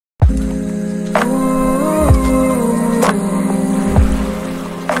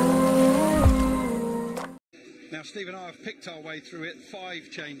Steve and I have picked our way through it.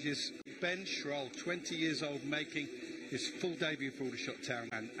 5 changes. Ben Schroll, 20 years old, making his full debut for Aldershot Town,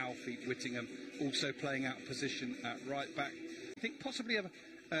 and Alfie Whittingham also playing out of position at right back. I think possibly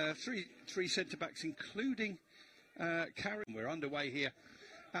three centre-backs, including Karen. We're underway here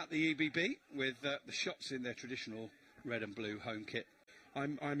at the EBB with the Shots in their traditional red and blue home kit.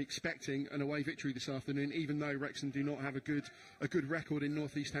 I'm expecting an away victory this afternoon, even though Wrexham do not have a good record in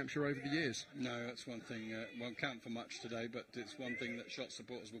North East Hampshire over the years. No, that's one thing. Won't count for much today, but it's one thing that Shot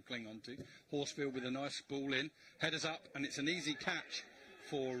supporters will cling on to. Horsfield with a nice ball in, headers up, and it's an easy catch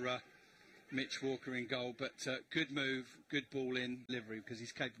for Mitch Walker in goal, but good move, good ball in delivery, because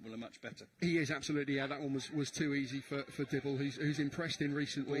he's capable of much better. He is, absolutely. Yeah, that one was too easy for Dibble, who's impressed in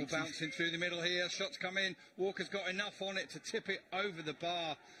recent weeks. Ball bouncing through the middle here, Shots come in, Walker's got enough on it to tip it over the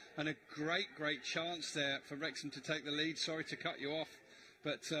bar, and a great chance there for Wrexham to take the lead. Sorry to cut you off,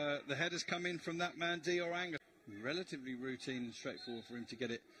 but the headers come in from that man, Dior Anger. Relatively routine and straightforward for him to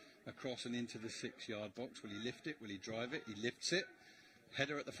get it across and into the 6-yard box. Will he lift it? Will he drive it? He lifts it.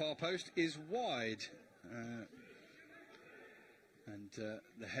 Header at the far post is wide, and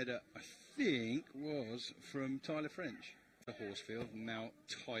the header, I think, was from Tyler French. The Horsfield, and now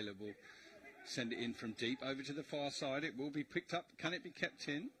Tyler will send it in from deep over to the far side. It will be picked up. Can it be kept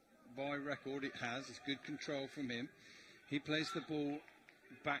in? By record, it has. It's good control from him. He plays the ball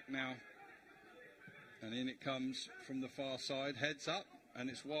back now, and in it comes from the far side. Heads up, and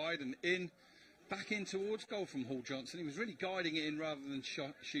it's wide and in. Back in towards goal from Hall Johnson. He was really guiding it in rather than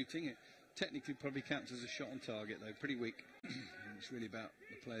shooting it. Technically probably counts as a shot on target though, pretty weak. It's really about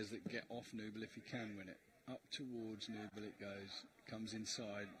the players that get off Nouble if he can win it. Up towards Nouble it goes, comes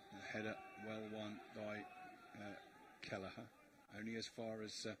inside, a header well won by Kelleher. Only as far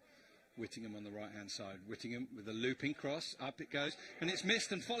as Whittingham on the right hand side. Whittingham with a looping cross, up it goes, and it's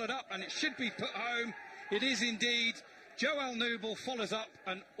missed and followed up, and it should be put home. It is indeed. Joel Nouble follows up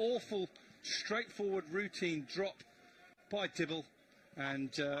an awful straightforward routine drop by Dibble,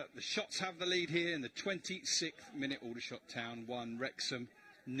 and the Shots have the lead here in the 26th minute. Aldershot Town 1, Wrexham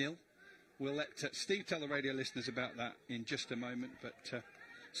 0. We'll let Steve tell the radio listeners about that in just a moment, but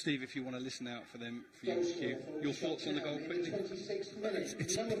Steve, if you want to listen out for them for your thoughts on the goal quickly.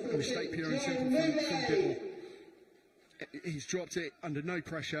 It's a mistake pure and simple from Dibble. He's dropped it under no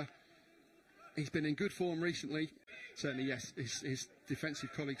pressure. He's been in good form recently. Certainly, yes, his defensive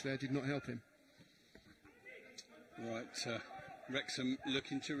colleagues there did not help him. Right, Wrexham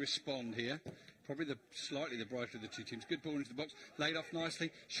looking to respond here. Probably slightly the brighter of the two teams. Good ball into the box, laid off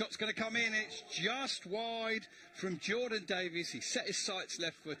nicely. Shot's going to come in. It's just wide from Jordan Davies. He set his sights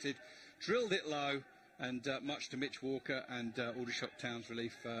left-footed, drilled it low, and much to Mitch Walker and Aldershot Town's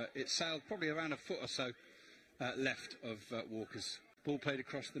relief, it sailed probably around a foot or so left of Walker's. Ball played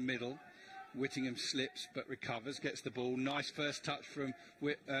across the middle. Whittingham slips but recovers, gets the ball. Nice first touch from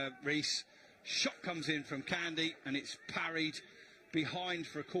Rees. Shot comes in from Candy, and it's parried behind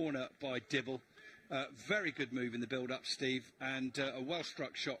for a corner by Dibble. Very good move in the build-up, Steve, and a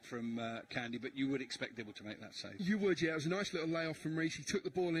well-struck shot from Candy, but you would expect Dibble to make that save. You would, yeah. It was a nice little layoff from Rees. He took the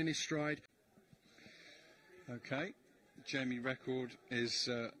ball in his stride. OK, Jamie Record is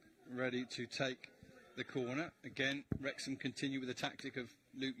ready to take the corner. Again, Wrexham continue with the tactic of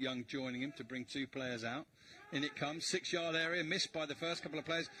Luke Young joining him to bring 2 players out. In it comes, 6-yard area, missed by the first couple of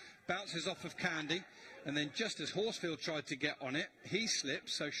players, bounces off of Candy, and then just as Horsfield tried to get on it, he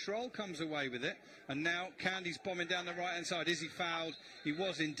slips, so Schroll comes away with it, and now Candy's bombing down the right-hand side. Is he fouled? He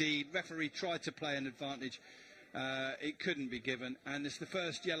was indeed. Referee tried to play an advantage. It couldn't be given, and it's the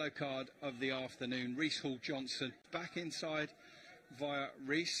first yellow card of the afternoon. Rees Hall Johnson back inside via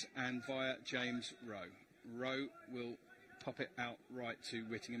Rees and via James Rowe. Rowe will pop it out right to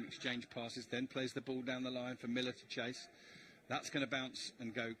Whittingham, exchange passes, then plays the ball down the line for Miller to chase. That's going to bounce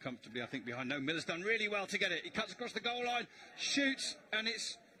and go comfortably, I think, behind. No, Miller's done really well to get it. He cuts across the goal line, shoots, and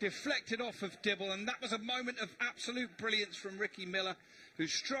it's deflected off of Dibble, and that was a moment of absolute brilliance from Ricky Miller, who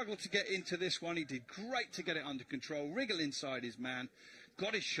struggled to get into this one. He did great to get it under control, wriggle inside his man,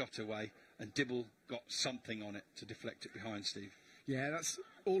 got his shot away, and Dibble got something on it to deflect it behind, Steve. Yeah, that's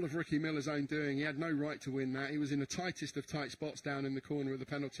all of Ricky Miller's own doing. He had no right to win that. He was in the tightest of tight spots down in the corner of the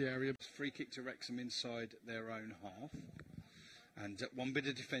penalty area. Free kick to Wrexham inside their own half. And one bit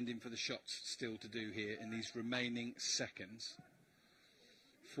of defending for the Shots still to do here in these remaining seconds.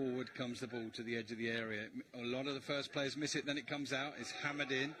 Forward comes the ball to the edge of the area. A lot of the first players miss it, then it comes out. It's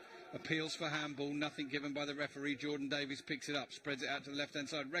hammered in. Appeals for handball. Nothing given by the referee. Jordan Davies picks it up, spreads it out to the left-hand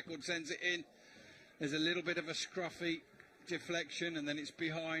side. Record sends it in. There's a little bit of a scruffy deflection, and then it's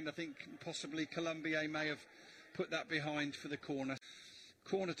behind. I think possibly Colombier may have put that behind for the corner.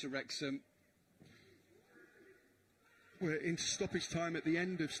 Corner to Wrexham. We're into stoppage time, at the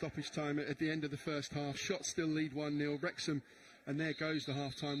end of stoppage time, at the end of the first half. Shots still lead 1-0. Wrexham, and there goes the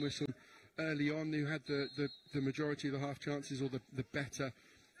half-time whistle early on, who had the majority of the half chances, or the better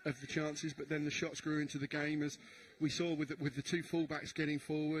of the chances, but then the shots grew into the game, as we saw with the two fullbacks getting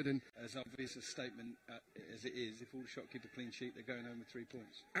forward. And as obvious a statement as it is, if Aldershot keep a clean sheet, they're going home with 3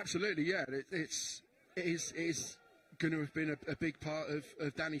 points. Absolutely, yeah. It is going to have been a big part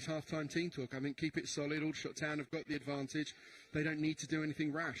of Danny's half-time team talk. I think keep it solid. Aldershot Town have got the advantage. They don't need to do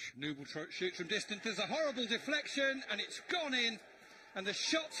anything rash. Noble shoots from distance. There's a horrible deflection, and it's gone in. And the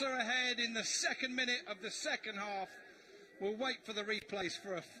shots are ahead in the second minute of the second half. We'll wait for the replays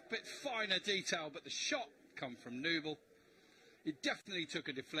for a bit finer detail, but the shot come from Noble. It definitely took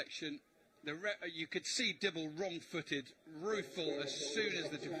a deflection. You could see Dibble wrong-footed, rueful as soon as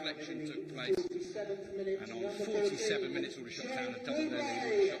the deflection took place. And on 47 minutes, Aldershot Town have doubled their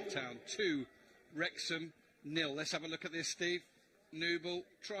lead. Aldershot Town 2, Wrexham 0. Let's have a look at this, Steve. Noble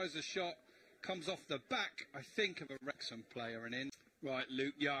tries a shot, comes off the back, I think, of a Wrexham player and in. Right,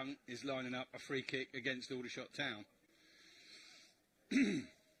 Luke Young is lining up a free kick against Aldershot Town.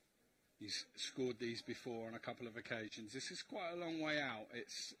 He's scored these before on a couple of occasions. This is quite a long way out.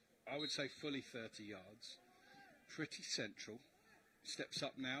 It's, I would say, fully 30 yards. Pretty central. Steps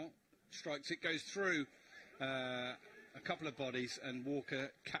up now, strikes it, goes through a couple of bodies, and Walker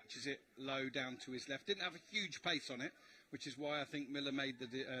catches it low down to his left. Didn't have a huge pace on it, which is why I think Miller made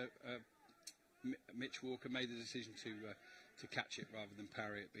Mitch Walker made the decision to catch it rather than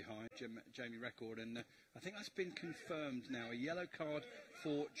parry it behind. Jamie Record, and I think that's been confirmed now. A yellow card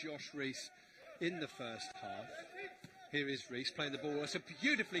for Josh Rees in the first half. Here is Rees playing the ball. It's a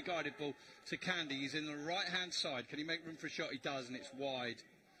beautifully guided ball to Candy. He's in the right-hand side. Can he make room for a shot? He does, and it's wide.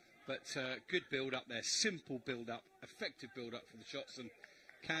 But good build-up there. Simple build-up. Effective build-up for the shots. And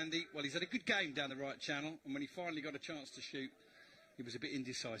Candy, well, he's had a good game down the right channel. And when he finally got a chance to shoot, he was a bit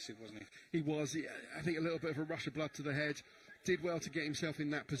indecisive, wasn't he? He was. I think a little bit of a rush of blood to the head. Did well to get himself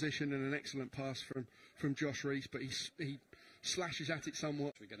in that position, and an excellent pass from Josh Rees, but he slashes at it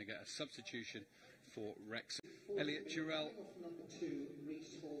somewhat. We're going to get a substitution for Wrexham. Elliot Durrell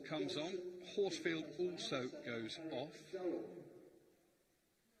comes on. Horsfield also goes off.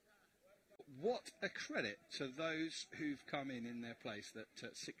 What a credit to those who've come in their place, that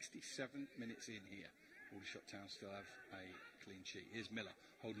 67 minutes in here, Aldershot Town still have a clean sheet. Here's Miller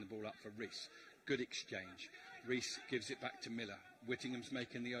holding the ball up for Rees. Good exchange. Rees gives it back to Miller. Whittingham's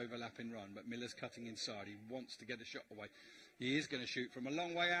making the overlapping run, but Miller's cutting inside. He wants to get a shot away. He is going to shoot from a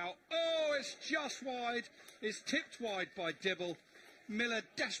long way out. Oh, it's just wide. It's tipped wide by Dibble. Miller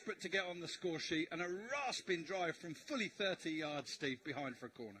desperate to get on the score sheet, and a rasping drive from fully 30 yards, Steve, behind for a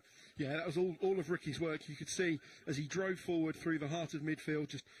corner. Yeah, that was all of Ricky's work. You could see as he drove forward through the heart of midfield,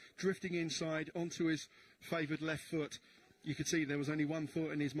 just drifting inside onto his favoured left foot. You could see there was only one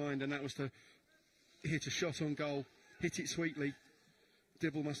thought in his mind, and that was to hit a shot on goal, hit it sweetly.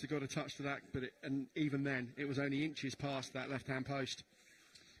 Dibble must have got a touch to that, and even then, it was only inches past that left-hand post.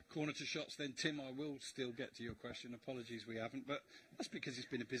 Corner to shots then, Tim. I will still get to your question. Apologies we haven't, but that's because it's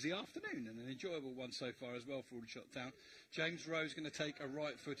been a busy afternoon and an enjoyable one so far as well for Aldershot Town. James Rowe's going to take a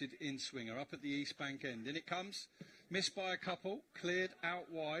right-footed in-swinger up at the East Bank end. In it comes, missed by a couple, cleared out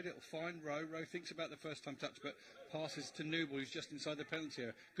wide. It'll find Rowe. Rowe thinks about the first-time touch, but passes to Noble, who's just inside the penalty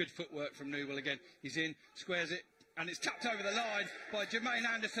area. Good footwork from Noble again. He's in, squares it, and it's tapped over the line by Jermaine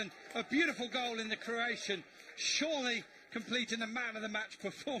Anderson. A beautiful goal in the Croatian. Surely completing the man-of-the-match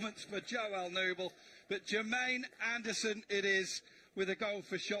performance for Joel Noble. But Jermaine Anderson it is, with a goal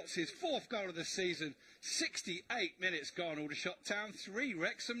for shots, his fourth goal of the season. 68 minutes gone. Aldershot Town 3,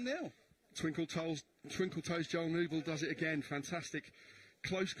 Wrexham 0. Twinkle toes Joel Noble does it again. Fantastic.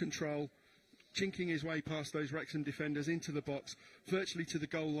 Close control. Chinking his way past those Wrexham defenders into the box, virtually to the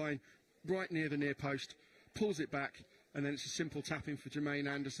goal line, right near the near post. Pulls it back. And then it's a simple tap-in for Jermaine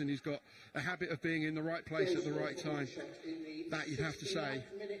Anderson, who's got a habit of being in the right place at the right time. That, you'd have to say,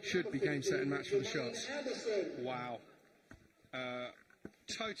 should be game, set and match for the shots. Wow.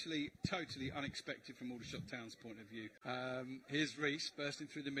 Totally unexpected from Aldershot Town's point of view. Here's Rees bursting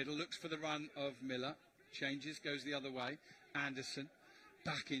through the middle, looks for the run of Miller, changes, goes the other way. Anderson,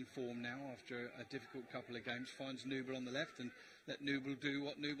 back in form now after a difficult couple of games, finds Noble on the left, and let Noble do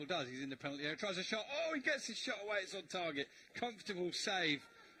what Noble does. He's in the penalty area, tries a shot. Oh, he gets his shot away. It's on target. Comfortable save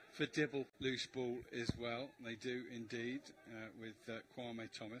for Dibble. Loose ball as well. They do indeed with Kwame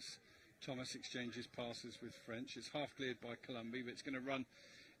Thomas. Thomas exchanges passes with French. It's half cleared by Columbia, but it's going to run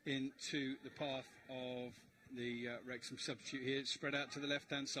into the path of the Wrexham substitute here. It's spread out to the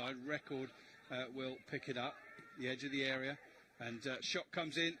left-hand side. Record will pick it up, the edge of the area. And shot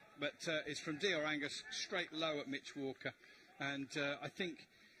comes in, but it's from Dior Angus, straight low at Mitch Walker. And I think,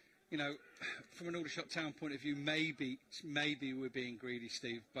 you know, from an Aldershot Town point of view, maybe we're being greedy,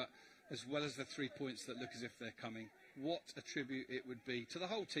 Steve, but as well as the 3 points that look as if they're coming, what a tribute it would be to the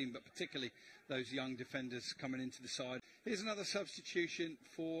whole team, but particularly those young defenders coming into the side. Here's another substitution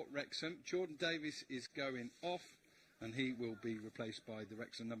for Wrexham. Jordan Davies is going off, and he will be replaced by the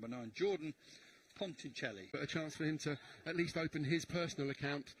Wrexham number 9, Jordan Ponticelli. But a chance for him to at least open his personal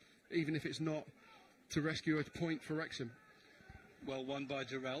account, even if it's not to rescue a point for Wrexham. Well won by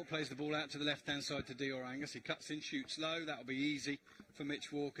Durrell, plays the ball out to the left-hand side to Dior Angus. He cuts in, shoots low. That'll be easy for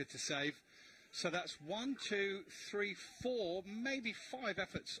Mitch Walker to save. So that's 1, 2, 3, 4, maybe 5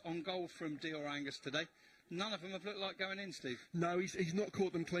 efforts on goal from Dior Angus today. None of them have looked like going in, Steve. No, he's not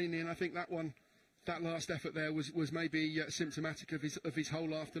caught them cleanly, and I think that last effort there was maybe symptomatic of his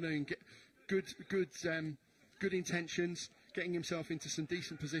whole afternoon. Good intentions, getting himself into some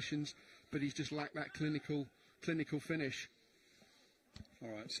decent positions, but he's just lacked that clinical finish. All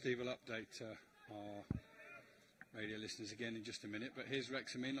right, Steve will update our radio listeners again in just a minute, but here's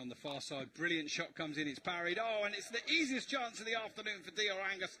Wrexham in on the far side. Brilliant shot comes in, it's parried. Oh, and it's the easiest chance of the afternoon for Dior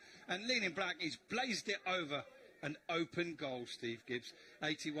Angus, and leaning back, he's blazed it over. An open goal, Steve Gibbs.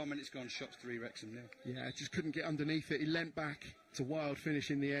 81 minutes gone, shots 3, Wrexham 0. Yeah, just couldn't get underneath it. He leant back. It's a wild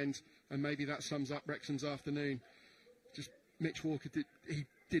finish in the end, and maybe that sums up Wrexham's afternoon. Just Mitch Walker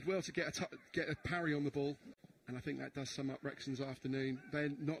did well to get a parry on the ball, and I think that does sum up Wrexham's afternoon.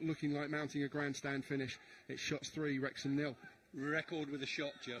 They're not looking like mounting a grandstand finish. It's shots 3, Wrexham 0. Record with a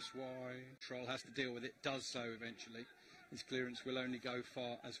shot just wide. Troll has to deal with it, does so eventually. His clearance will only go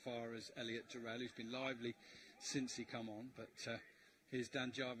as far as Elliot Durrell, who's been lively since he come on, but here's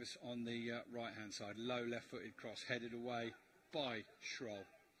Dan Jarvis on the right-hand side. Low left-footed cross, headed away by Schroll.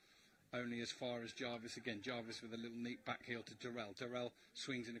 Only as far as Jarvis again. Jarvis with a little neat back heel to Durrell. Durrell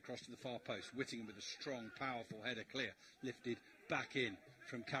swings in across to the far post. Whittingham with a strong, powerful header clear. Lifted back in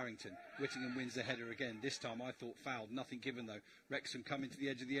from Carrington. Whittingham wins the header again. This time I thought fouled. Nothing given though. Wrexham coming to the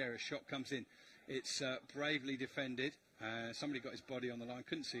edge of the area. Shot comes in. It's bravely defended. Somebody got his body on the line.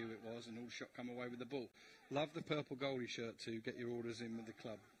 Couldn't see who it was, and Aldershot come away with the ball. Love the purple goalie shirt to get your orders in with the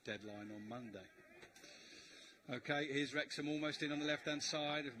club. Deadline on Monday. Okay, here's Wrexham almost in on the left-hand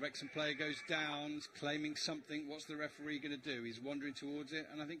side. If Wrexham player goes down, he's claiming something. What's the referee going to do? He's wandering towards it,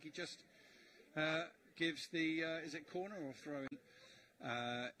 and I think he just gives the, is it corner or throw-in?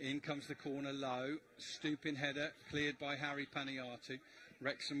 In comes the corner low. Stooping header, cleared by Harry Paniatu.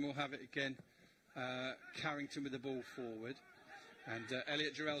 Wrexham will have it again. Carrington with the ball forward. And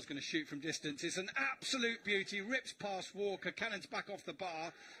Elliot Durrell's going to shoot from distance. It's an absolute beauty. Rips past Walker. Cannons back off the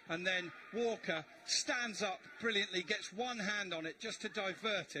bar. And then Walker stands up brilliantly. Gets one hand on it just to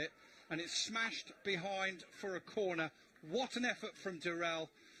divert it. And it's smashed behind for a corner. What an effort from Durrell.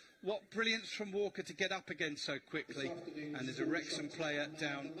 What brilliance from Walker to get up again so quickly. And there's a Wrexham player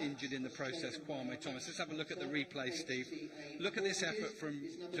down injured in the process, Kwame Thomas. Let's have a look at the replay, Steve. Look at this effort from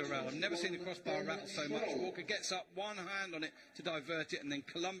Durrell. I've never seen the crossbar rattle so much. Walker gets up, one hand on it to divert it, and then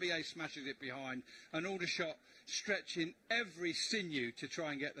Colombier smashes it behind. An Aldershot stretching every sinew to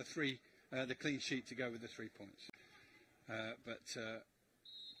try and get the clean sheet to go with the 3 points. But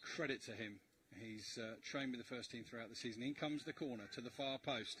credit to him. He's trained with the first team throughout the season. In comes the corner to the far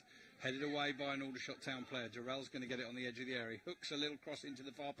post. Headed away by an Aldershot Town player. Durrell's going to get it on the edge of the area. Hooks a little cross into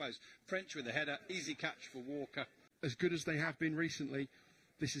the far post. French with the header. Easy catch for Walker. As good as they have been recently,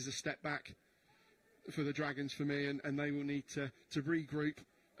 this is a step back for the Dragons for me, and they will need to regroup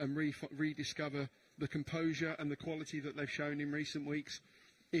and rediscover the composure and the quality that they've shown in recent weeks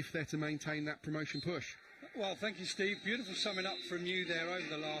if they're to maintain that promotion push. Well, thank you, Steve. Beautiful summing up from you there over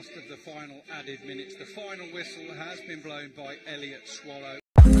the last of the final added minutes. The final whistle has been blown by Elliot Swallow.